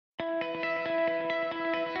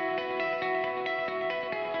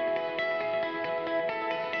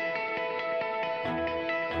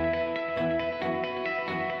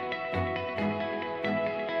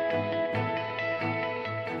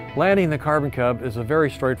Landing the Carbon Cub is a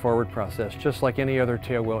very straightforward process, just like any other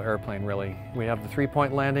tailwheel airplane really. We have the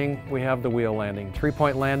three-point landing, we have the wheel landing.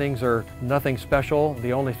 Three-point landings are nothing special.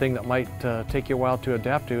 The only thing that might take you a while to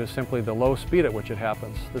adapt to is simply the low speed at which it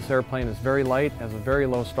happens. This airplane is very light, has a very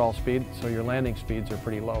low stall speed, so your landing speeds are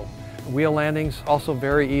pretty low. Wheel landings also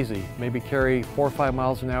very easy. Maybe carry 4 or 5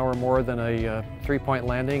 miles an hour more than a three-point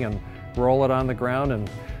landing and roll it on the ground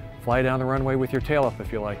and fly down the runway with your tail up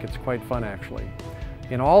if you like. It's quite fun actually.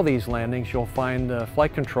 In all these landings, you'll find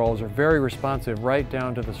flight controls are very responsive right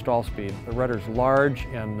down to the stall speed. The rudder's large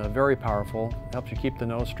and very powerful. Helps you keep the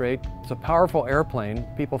nose straight. It's a powerful airplane.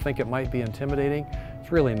 People think it might be intimidating.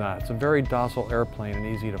 It's really not. It's a very docile airplane and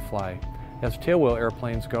easy to fly. As tailwheel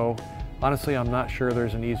airplanes go, honestly, I'm not sure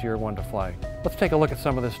there's an easier one to fly. Let's take a look at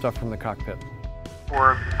some of this stuff from the cockpit.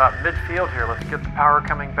 We're about midfield here. Let's get the power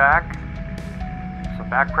coming back. So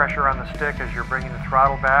back pressure on the stick as you're bringing the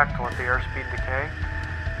throttle back to let the airspeed decay.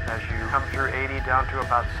 As you come through 80 down to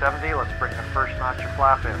about 70, let's bring the first notch of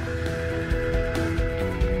flap in.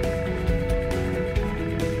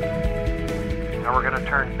 Now we're going to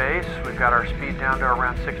turn base. We've got our speed down to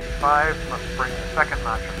around 65. Let's bring the second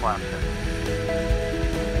notch of flaps in.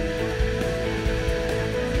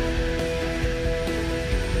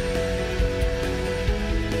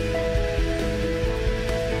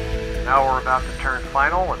 Now we're about to turn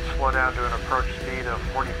final. Let's slow down to an approach speed of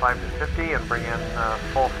 45 to 50 and bring in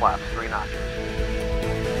full flaps, 3 notches.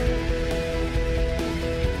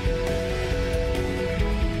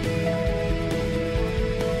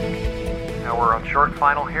 Now we're on short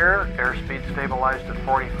final here. Airspeed stabilized at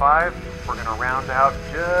 45. We're going to round out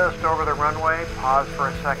just over the runway, pause for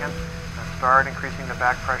a second, and start increasing the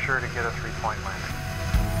back pressure to get a 3-point landing.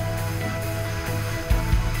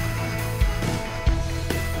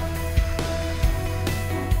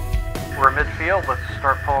 We're midfield, let's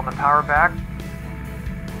start pulling the power back.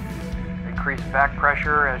 Increase back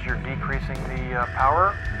pressure as you're decreasing the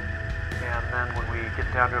power. And then when we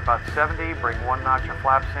get down to about 70, bring 1 notch of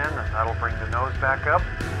flaps in, and that'll bring the nose back up.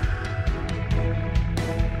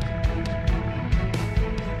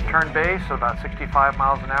 Turn base, so about 65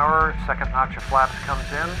 miles an hour. Second notch of flaps comes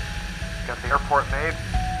in. Got the airport made.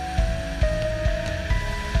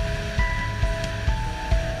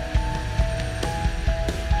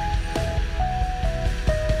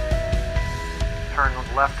 Turn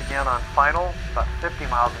left again on final, about 50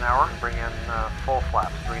 miles an hour, and bring in full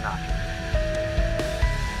flaps, 3 notches.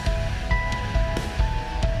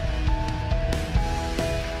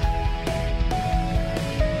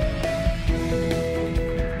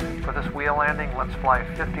 For this wheel landing, let's fly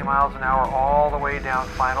 50 miles an hour all the way down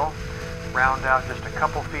final. Round out just a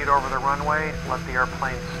couple feet over the runway, let the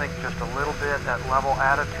airplane sink just a little bit at level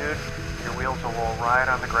attitude. Your wheels will roll right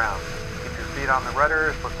on the ground. Feet on the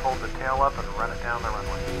rudders, let's hold the tail up and run it down the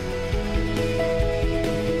runway.